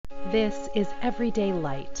This is Everyday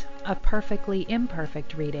Light, a perfectly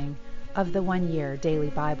imperfect reading of the One Year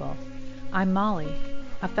Daily Bible. I'm Molly,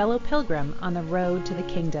 a fellow pilgrim on the road to the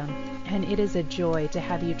kingdom, and it is a joy to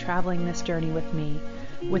have you traveling this journey with me,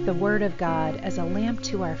 with the Word of God as a lamp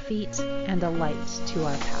to our feet and a light to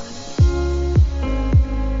our path.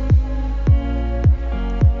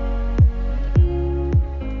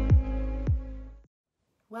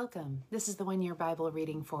 Welcome. This is the One Year Bible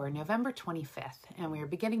reading for November 25th, and we are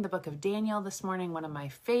beginning the book of Daniel this morning, one of my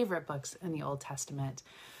favorite books in the Old Testament,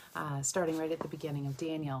 starting right at the beginning of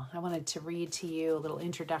Daniel. I wanted to read to you a little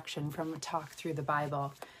introduction from a talk through the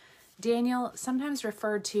Bible. Daniel, sometimes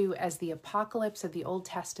referred to as the Apocalypse of the Old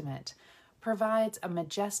Testament, provides a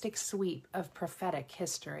majestic sweep of prophetic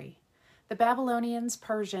history. The Babylonians,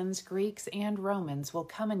 Persians, Greeks, and Romans will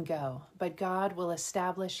come and go, but God will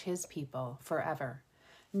establish his people forever.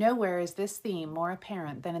 Nowhere is this theme more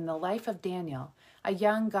apparent than in the life of Daniel, a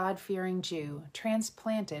young God-fearing Jew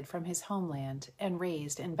transplanted from his homeland and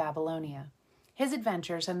raised in Babylonia. His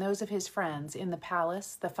adventures and those of his friends in the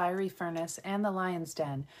palace, the fiery furnace, and the lion's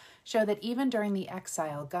den show that even during the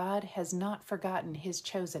exile, God has not forgotten his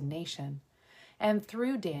chosen nation. And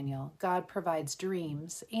through Daniel, God provides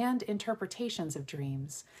dreams and interpretations of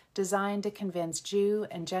dreams designed to convince Jew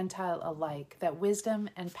and Gentile alike that wisdom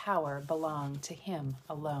and power belong to him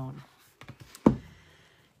alone.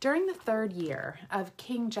 During the third year of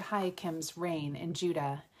King Jehoiakim's reign in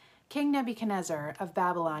Judah, King Nebuchadnezzar of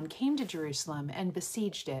Babylon came to Jerusalem and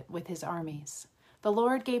besieged it with his armies. The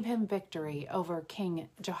Lord gave him victory over King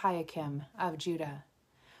Jehoiakim of Judah.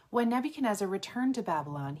 When Nebuchadnezzar returned to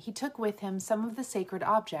Babylon, he took with him some of the sacred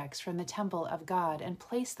objects from the temple of God and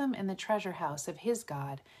placed them in the treasure house of his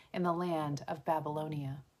God in the land of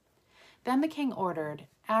Babylonia. Then the king ordered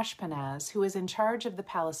Ashpenaz, who was in charge of the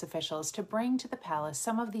palace officials, to bring to the palace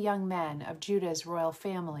some of the young men of Judah's royal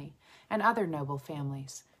family and other noble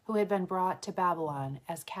families who had been brought to Babylon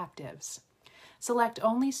as captives. Select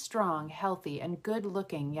only strong, healthy, and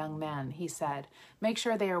good-looking young men, he said. Make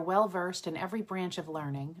sure they are well-versed in every branch of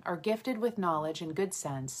learning, are gifted with knowledge and good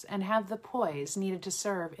sense, and have the poise needed to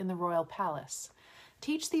serve in the royal palace.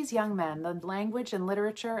 Teach these young men the language and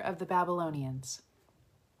literature of the Babylonians.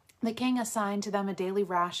 The king assigned to them a daily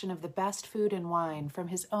ration of the best food and wine from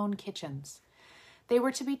his own kitchens. They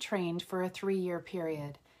were to be trained for a 3-year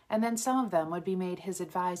period, and then some of them would be made his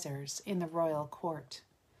advisors in the royal court.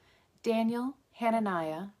 Daniel,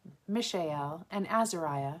 Hananiah, Mishael, and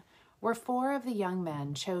Azariah were 4 of the young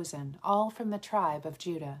men chosen, all from the tribe of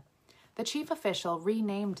Judah. The chief official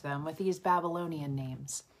renamed them with these Babylonian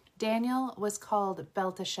names. Daniel was called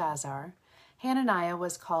Belteshazzar, Hananiah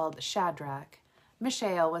was called Shadrach,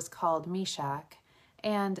 Mishael was called Meshach,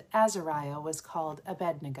 and Azariah was called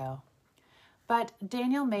Abednego. But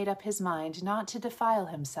Daniel made up his mind not to defile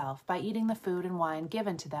himself by eating the food and wine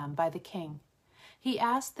given to them by the king. He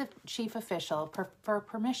asked the chief official for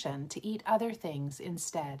permission to eat other things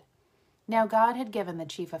instead. Now God had given the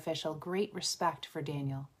chief official great respect for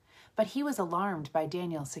Daniel, but he was alarmed by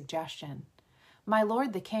Daniel's suggestion. "My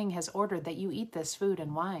lord the king has ordered that you eat this food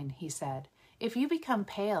and wine," he said. "If you become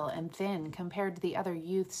pale and thin compared to the other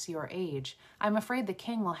youths your age, I'm afraid the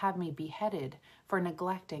king will have me beheaded for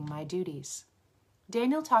neglecting my duties."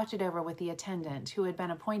 Daniel talked it over with the attendant who had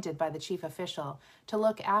been appointed by the chief official to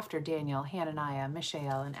look after Daniel, Hananiah,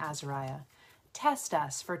 Mishael, and Azariah. "Test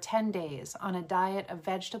us for 10 days on a diet of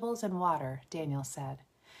vegetables and water," Daniel said.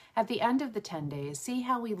 "At the end of the 10 days, see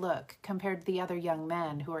how we look compared to the other young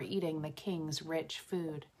men who are eating the king's rich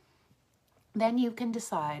food. Then you can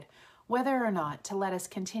decide whether or not to let us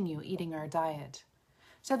continue eating our diet."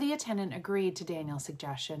 So the attendant agreed to Daniel's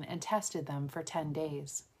suggestion and tested them for 10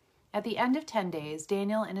 days. At the end of 10 days,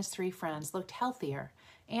 Daniel and his 3 friends looked healthier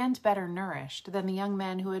and better nourished than the young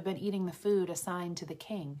men who had been eating the food assigned to the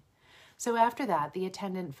king. So after that, the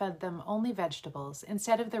attendant fed them only vegetables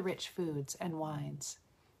instead of the rich foods and wines.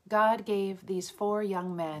 God gave these 4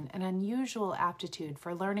 young men an unusual aptitude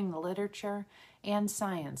for learning the literature and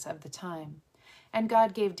science of the time. And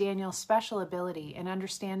God gave Daniel special ability in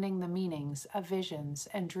understanding the meanings of visions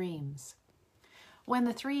and dreams. When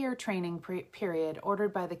the 3-year training period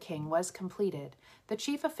ordered by the king was completed, the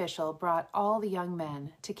chief official brought all the young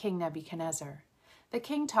men to King Nebuchadnezzar. The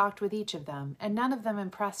king talked with each of them, and none of them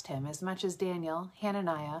impressed him as much as Daniel,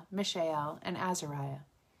 Hananiah, Mishael, and Azariah.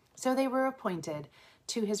 So they were appointed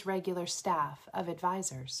to his regular staff of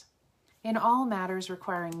advisors. In all matters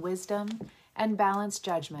requiring wisdom and balanced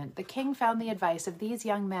judgment, the king found the advice of these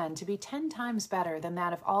young men to be 10 times better than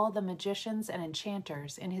that of all the magicians and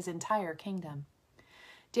enchanters in his entire kingdom.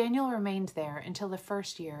 Daniel remained there until the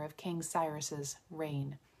 1st year of King Cyrus's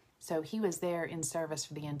reign. So he was there in service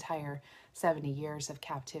for the entire 70 years of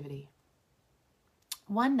captivity.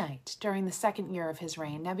 One night, during the 2nd year of his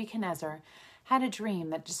reign, Nebuchadnezzar had a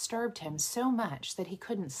dream that disturbed him so much that he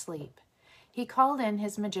couldn't sleep. He called in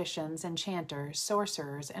his magicians, enchanters,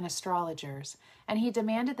 sorcerers, and astrologers, and he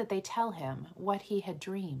demanded that they tell him what he had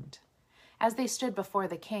dreamed. As they stood before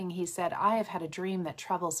the king, he said, "I have had a dream that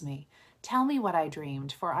troubles me. Tell me what I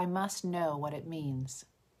dreamed, for I must know what it means."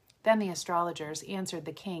 Then the astrologers answered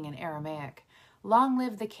the king in Aramaic, "Long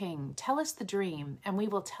live the king! Tell us the dream, and we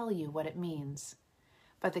will tell you what it means."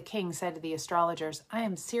 But the king said to the astrologers, "I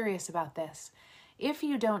am serious about this. If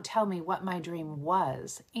you don't tell me what my dream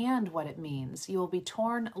was and what it means, you will be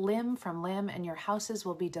torn limb from limb and your houses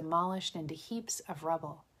will be demolished into heaps of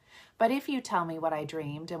rubble. But if you tell me what I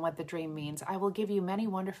dreamed and what the dream means, I will give you many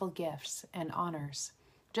wonderful gifts and honors.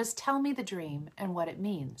 Just tell me the dream and what it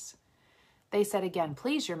means." They said again,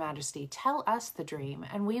 "Please, your majesty, tell us the dream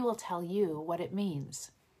and we will tell you what it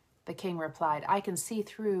means." The king replied, "I can see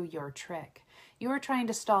through your trick. You are trying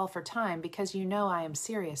to stall for time because you know I am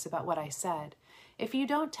serious about what I said. If you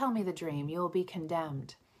don't tell me the dream, you will be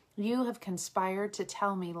condemned. You have conspired to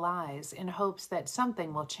tell me lies in hopes that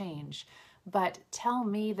something will change. But tell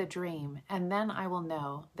me the dream, and then I will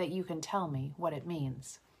know that you can tell me what it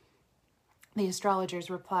means." The astrologers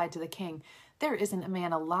replied to the king, "There isn't a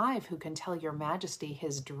man alive who can tell your majesty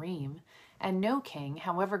his dream, and no king,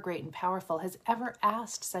 however great and powerful, has ever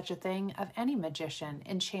asked such a thing of any magician,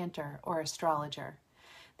 enchanter, or astrologer.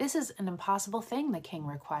 This is an impossible thing the king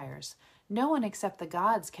requires. No one except the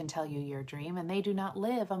gods can tell you your dream, and they do not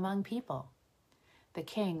live among people." The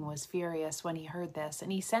king was furious when he heard this,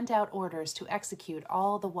 and he sent out orders to execute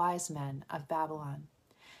all the wise men of Babylon.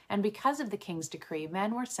 And because of the king's decree,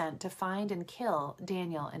 men were sent to find and kill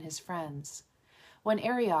Daniel and his friends. When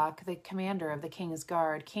Arioch, the commander of the king's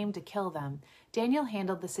guard, came to kill them, Daniel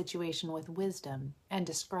handled the situation with wisdom and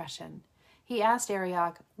discretion. He asked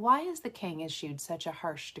Arioch, "Why has the king issued such a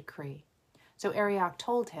harsh decree?" So Arioch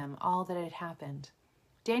told him all that had happened.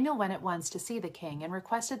 Daniel went at once to see the king and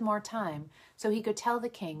requested more time so he could tell the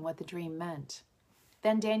king what the dream meant.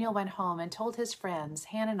 Then Daniel went home and told his friends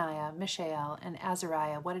Hananiah, Mishael, and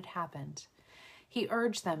Azariah what had happened. He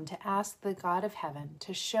urged them to ask the God of heaven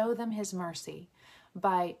to show them his mercy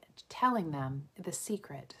by telling them the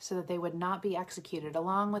secret so that they would not be executed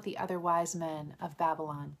along with the other wise men of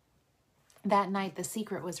Babylon. That night the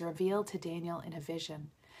secret was revealed to Daniel in a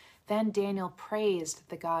vision. Then Daniel praised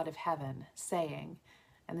the God of heaven, saying,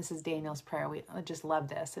 and this is Daniel's prayer, I just love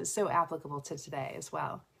this, it's so applicable to today as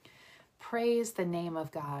well. "Praise the name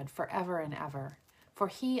of God forever and ever, for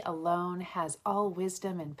he alone has all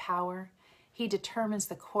wisdom and power. He determines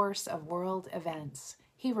the course of world events.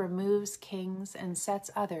 He removes kings and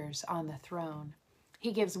sets others on the throne.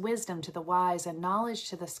 He gives wisdom to the wise and knowledge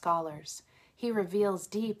to the scholars. He reveals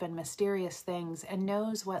deep and mysterious things and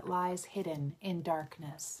knows what lies hidden in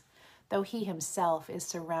darkness, though he himself is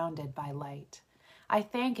surrounded by light. I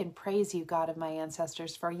thank and praise you, God of my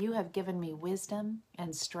ancestors, for you have given me wisdom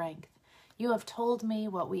and strength. You have told me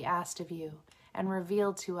what we asked of you and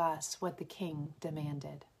revealed to us what the king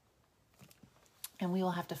demanded." And we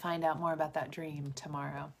will have to find out more about that dream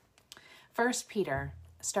tomorrow. 1 Peter,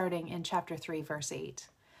 starting in chapter 3, verse 8.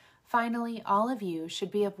 "Finally, all of you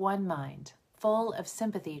should be of one mind, full of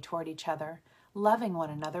sympathy toward each other, loving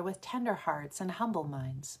one another with tender hearts and humble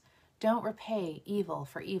minds. Don't repay evil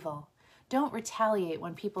for evil. Don't retaliate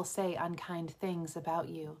when people say unkind things about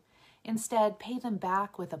you. Instead, pay them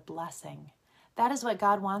back with a blessing. That is what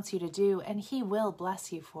God wants you to do, and he will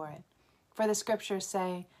bless you for it. For the scriptures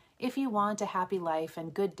say, 'If you want a happy life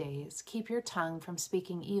and good days, keep your tongue from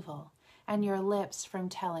speaking evil and your lips from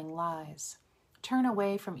telling lies. Turn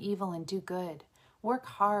away from evil and do good. Work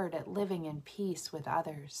hard at living in peace with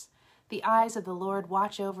others. The eyes of the Lord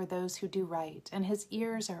watch over those who do right, and his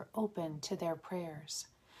ears are open to their prayers.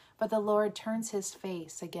 But the Lord turns his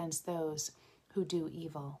face against those who do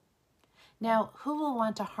evil.' Now, who will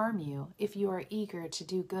want to harm you if you are eager to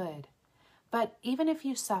do good? But even if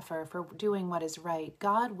you suffer for doing what is right,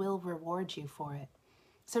 God will reward you for it.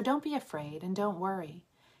 So don't be afraid and don't worry.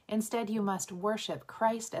 Instead, you must worship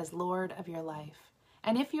Christ as Lord of your life.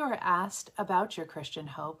 And if you are asked about your Christian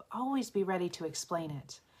hope, always be ready to explain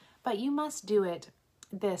it. But you must do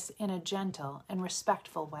this in a gentle and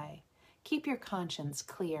respectful way. Keep your conscience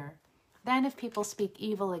clear. Then if people speak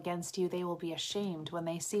evil against you, they will be ashamed when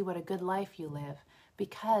they see what a good life you live,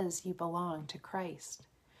 because you belong to Christ.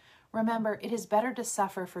 Remember, it is better to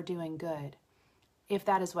suffer for doing good, if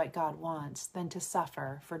that is what God wants, than to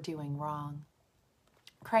suffer for doing wrong.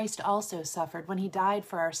 Christ also suffered when he died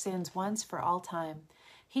for our sins once for all time.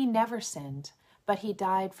 He never sinned, but he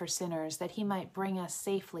died for sinners that he might bring us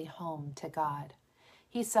safely home to God.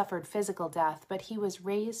 He suffered physical death, but he was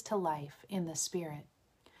raised to life in the Spirit.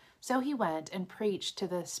 So he went and preached to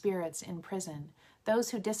the spirits in prison,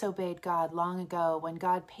 those who disobeyed God long ago when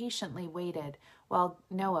God patiently waited while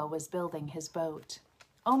Noah was building his boat.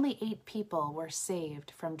 Only 8 people were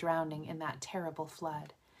saved from drowning in that terrible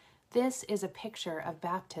flood. This is a picture of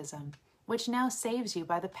baptism, which now saves you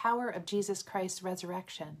by the power of Jesus Christ's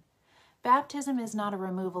resurrection. Baptism is not a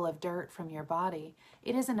removal of dirt from your body.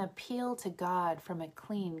 It is an appeal to God from a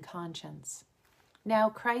clean conscience. Now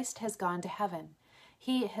Christ has gone to heaven.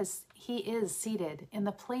 He is seated in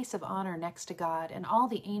the place of honor next to God, and all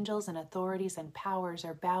the angels and authorities and powers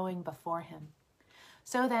are bowing before him.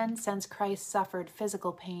 So then, since Christ suffered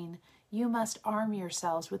physical pain, you must arm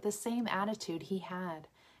yourselves with the same attitude he had,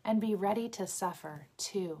 and be ready to suffer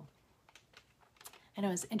too. And it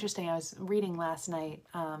was interesting, I was reading last night,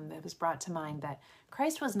 it was brought to mind that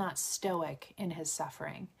Christ was not stoic in his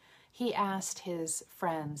suffering. He asked his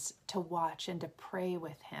friends to watch and to pray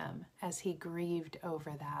with him as he grieved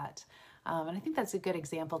over that. And I think that's a good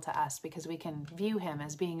example to us because we can view him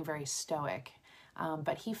as being very stoic.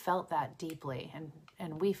 But he felt that deeply,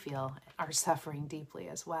 and we feel our suffering deeply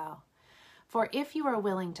as well. For if you are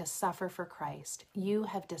willing to suffer for Christ, you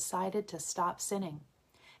have decided to stop sinning.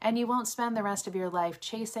 And you won't spend the rest of your life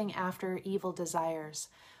chasing after evil desires,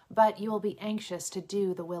 but you will be anxious to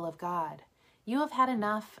do the will of God. You have had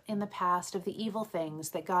enough in the past of the evil things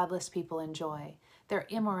that godless people enjoy, their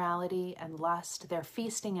immorality and lust, their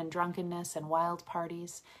feasting and drunkenness and wild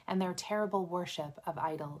parties, and their terrible worship of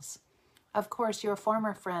idols. Of course, your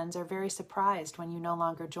former friends are very surprised when you no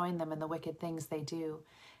longer join them in the wicked things they do,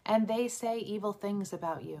 and they say evil things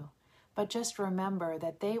about you. But just remember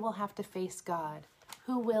that they will have to face God,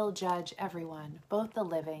 who will judge everyone, both the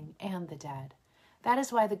living and the dead. That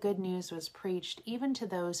is why the good news was preached even to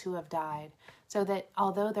those who have died, so that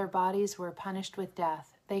although their bodies were punished with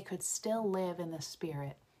death, they could still live in the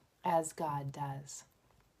Spirit, as God does.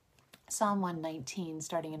 Psalm 119,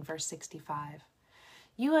 starting in verse 65.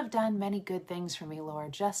 You have done many good things for me,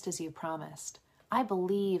 Lord, just as you promised. I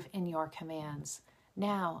believe in your commands.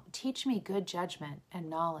 Now, teach me good judgment and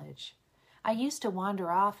knowledge. I used to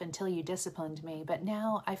wander off until you disciplined me, but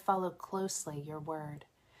now I follow closely your word.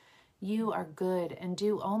 You are good and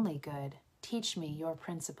do only good. Teach me your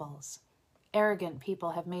principles. Arrogant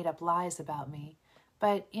people have made up lies about me,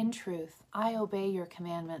 but in truth, I obey your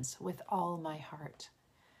commandments with all my heart.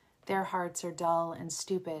 Their hearts are dull and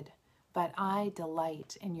stupid, but I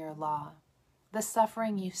delight in your law. The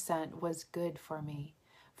suffering you sent was good for me,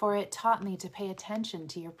 for it taught me to pay attention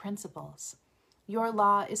to your principles. Your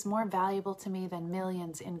law is more valuable to me than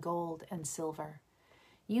millions in gold and silver.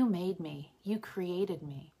 You made me, you created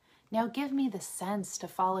me. Now give me the sense to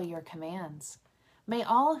follow your commands. May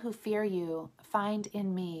all who fear you find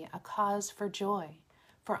in me a cause for joy,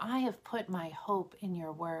 for I have put my hope in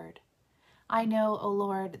your word. I know, O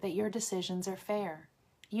Lord, that your decisions are fair.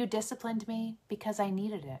 You disciplined me because I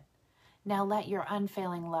needed it. Now let your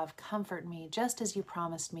unfailing love comfort me, just as you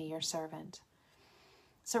promised me, your servant.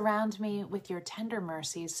 Surround me with your tender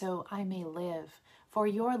mercies so I may live, for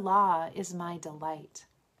your law is my delight.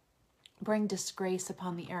 Bring disgrace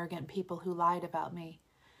upon the arrogant people who lied about me.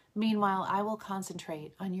 Meanwhile, I will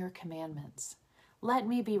concentrate on your commandments. Let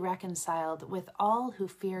me be reconciled with all who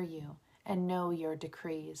fear you and know your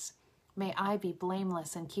decrees. May I be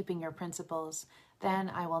blameless in keeping your principles.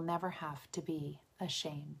 Then I will never have to be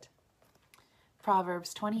ashamed.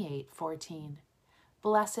 Proverbs 28:14.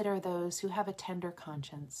 Blessed are those who have a tender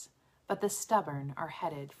conscience, but the stubborn are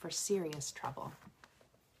headed for serious trouble.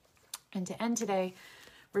 And to end today,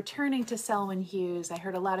 returning to Selwyn Hughes, I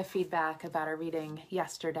heard a lot of feedback about our reading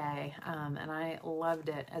yesterday, and I loved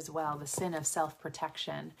it as well, The Sin of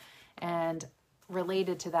Self-Protection. And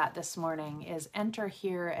related to that this morning is enter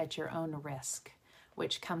here at your own risk,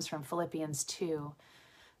 which comes from Philippians 2,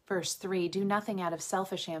 verse 3. Do nothing out of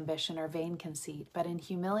selfish ambition or vain conceit, but in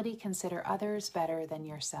humility consider others better than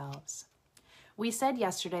yourselves. We said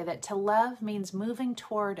yesterday that to love means moving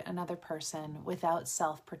toward another person without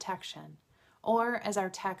self-protection. Or, as our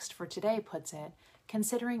text for today puts it,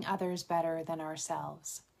 considering others better than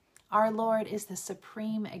ourselves. Our Lord is the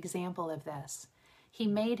supreme example of this. He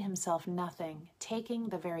made himself nothing, taking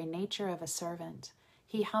the very nature of a servant.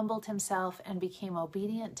 He humbled himself and became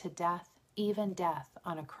obedient to death, even death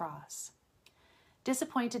on a cross.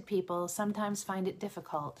 Disappointed people sometimes find it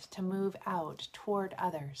difficult to move out toward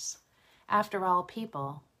others. After all,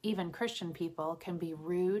 people, even Christian people, can be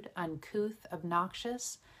rude, uncouth,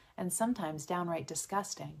 obnoxious, and sometimes downright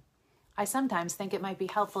disgusting. I sometimes think it might be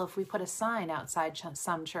helpful if we put a sign outside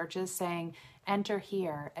some churches saying, "Enter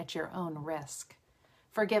here at your own risk."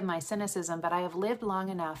 Forgive my cynicism, but I have lived long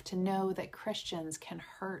enough to know that Christians can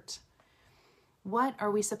hurt. What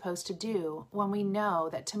are we supposed to do when we know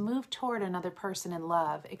that to move toward another person in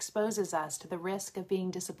love exposes us to the risk of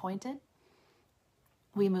being disappointed?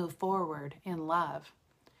 We move forward in love.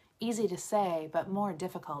 Easy to say, but more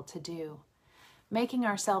difficult to do. Making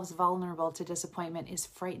ourselves vulnerable to disappointment is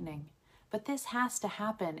frightening, but this has to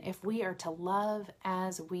happen if we are to love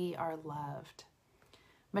as we are loved.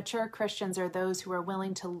 Mature Christians are those who are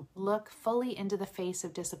willing to look fully into the face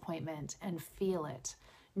of disappointment and feel it,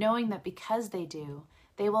 knowing that because they do,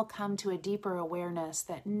 they will come to a deeper awareness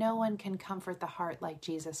that no one can comfort the heart like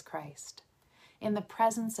Jesus Christ. In the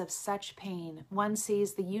presence of such pain, one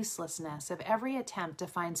sees the uselessness of every attempt to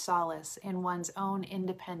find solace in one's own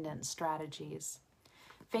independent strategies.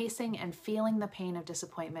 Facing and feeling the pain of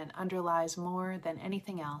disappointment underlies more than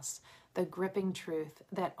anything else the gripping truth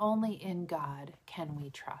that only in God can we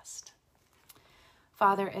trust.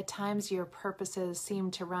 Father, at times your purposes seem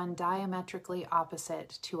to run diametrically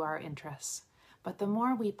opposite to our interests, but the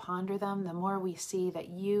more we ponder them, the more we see that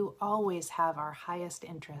you always have our highest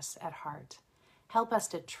interests at heart. Help us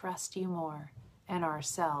to trust you more and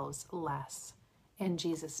ourselves less. In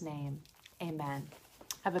Jesus' name, amen.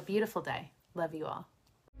 Have a beautiful day. Love you all.